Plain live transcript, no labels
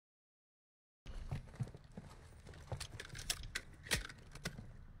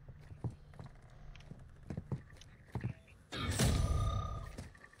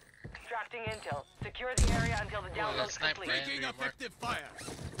extracting intel. Secure the area until the download's complete. Taking effective fire.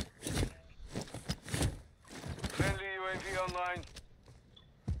 Friendly UAV online.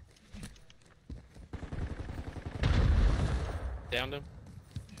 Downed him.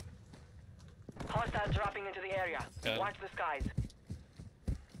 Hostile dropping into the area. Watch the skies.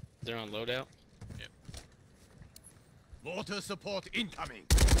 They're on loadout. Yep. Water support incoming.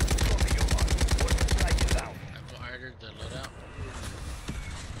 I've ordered the loadout.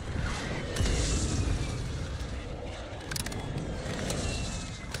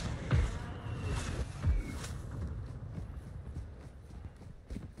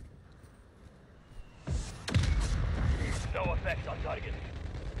 No effect on target.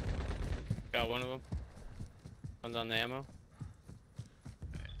 Got one of them. One's on the ammo.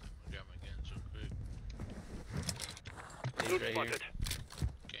 Grab my guns real quick. He's right here.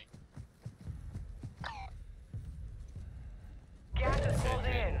 Okay. Gas is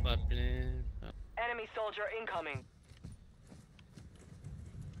closing in. Left in. Oh. Enemy soldier incoming.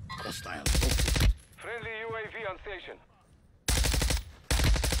 Hostile. Friendly UAV on station.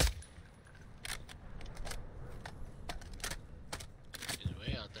 He's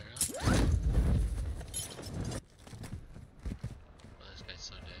way out there, huh? Oh, this guy's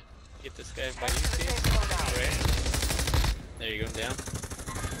so dead. Get this guy by Head to the you, safe zone now. right? There you go, down.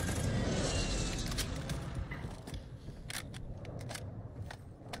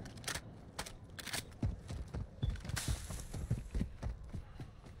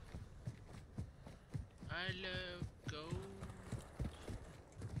 I love gold.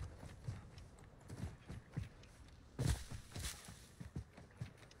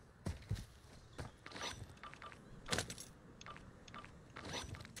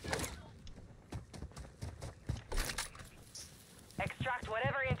 Extract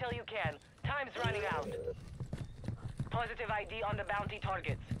whatever intel you can. Time's running out. Positive ID on the bounty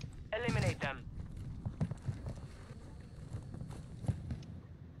targets. Eliminate them.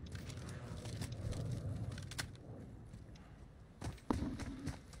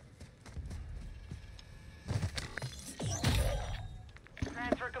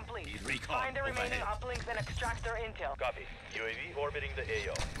 Transfer complete. Recon Find the remaining overhead. uplinks and extract their intel. Copy. UAV orbiting the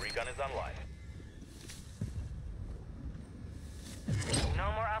AO. Recon is online.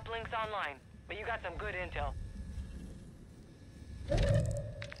 No more uplinks online, but you got some good intel.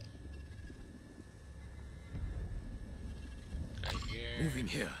 Right here. Moving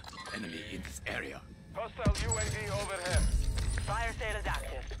here. Enemy in this area. Hostile UAV overhead. Fire sale is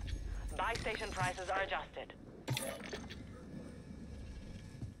active. Buy station prices are adjusted.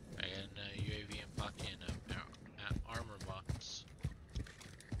 I got an UAV and pocket and an armor box.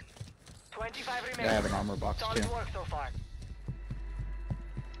 25 remaining. Yeah, I have an armor box Solid too. work so far.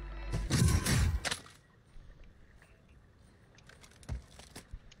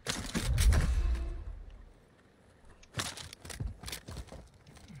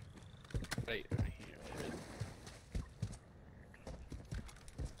 Right here.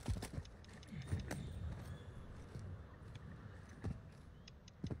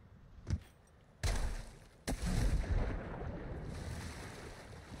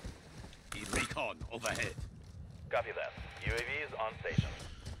 Need recon overhead. Copy that. UAV is on station.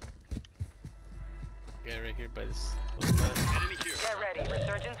 Guy right here by this. Enemy here. Get ready.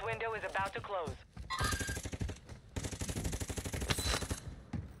 Resurgence window is about to close.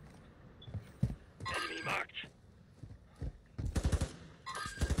 Enemy marked.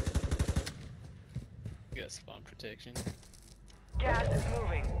 You got spawn protection. Gas is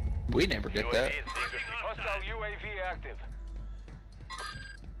moving. We never get UAV that. is dangerously Hostile UAV active.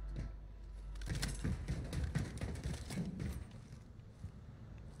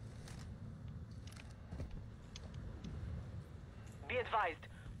 Be advised,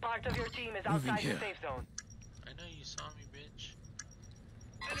 part of your team is Moving outside the here. safe zone. I know you saw me, bitch.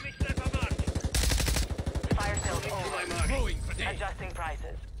 Enemy sniper marked. Fire sales over. Throwing grenade. Adjusting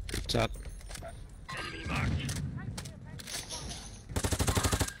prices. What's up? Enemy marked.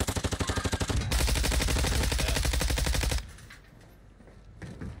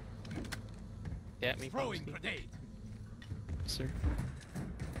 Yeah, me. Throwing posted. grenade. Sir.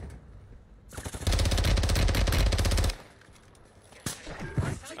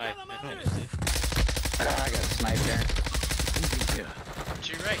 I finished it. I got a snipe there. Moving here.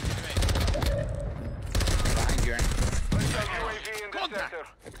 To your right, to your right. Behind you. Hostile UAV in the Contact. sector.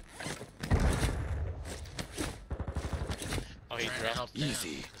 Oh, he Trying to dropped. help them,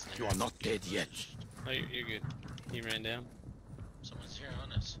 Easy. 'cause You they're- are not dead yet. Oh, you're good. He ran down. Someone's here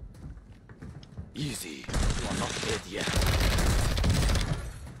on us. Easy. You are not dead yet.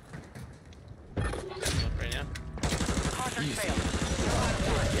 Up right now. Contract Easy. failed. You are not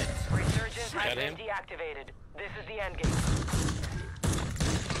dead yet. Resurgence Got him. deactivated. This is the end game.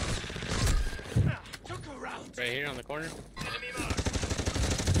 Right here on the corner. Enemy mark.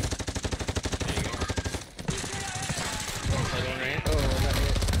 There you go. Another one right here. Oh, I got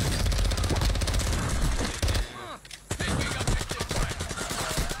hit.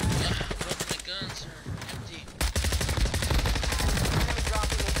 Both my guns are empty. Enemy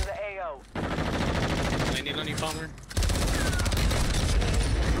dropping into the AO. Landing on you, Palmer.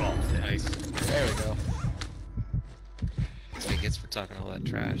 Nice. There we go. That's what he gets for talking all that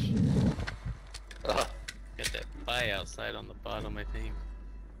trash. Got that buy outside on the bottom, I think.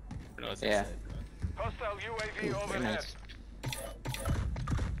 Or no, it's Yeah. inside. Hostile UAV Very overhead. nice.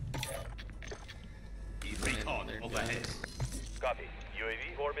 Recon There it overhead. goes. Copy.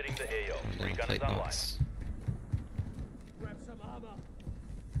 UAV orbiting the AO. Playing Recon is plate online. box. Grab some armor.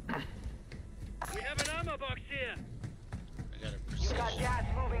 We have an armor box here. I got a You got precision. gas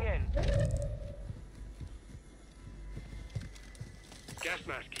moving in. Gas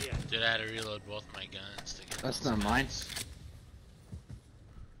mask here. Dude, I had to reload both my guns to get That's those not mine. guns.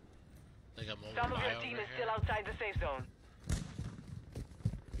 Like I'm over Some of by your over team here. is still outside the safe zone.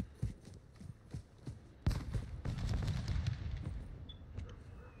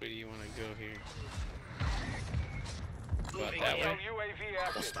 Where do you want to go here? About that Hostile way? UAV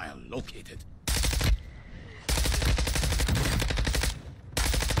active. Hostile located.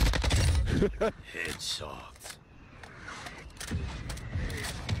 Headshot.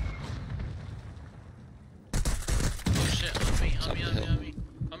 Oh shit, on me, on me, on me, on me.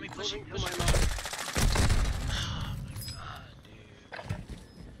 On me, push Moving it, to push my it. mark. Oh my god,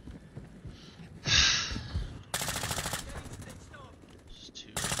 dude. Just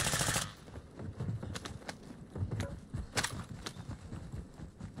two.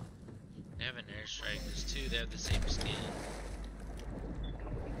 They have an airstrike. There's two. They have the same skin.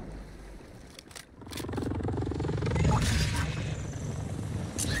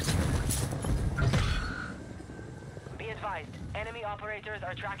 Be advised, enemy operators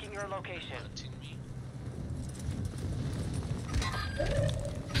are tracking your location. Hunting me.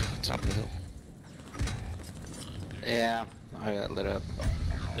 Top of the hill. Yeah, I got lit up.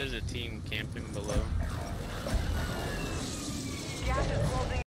 There's a team camping below. Gas is closing.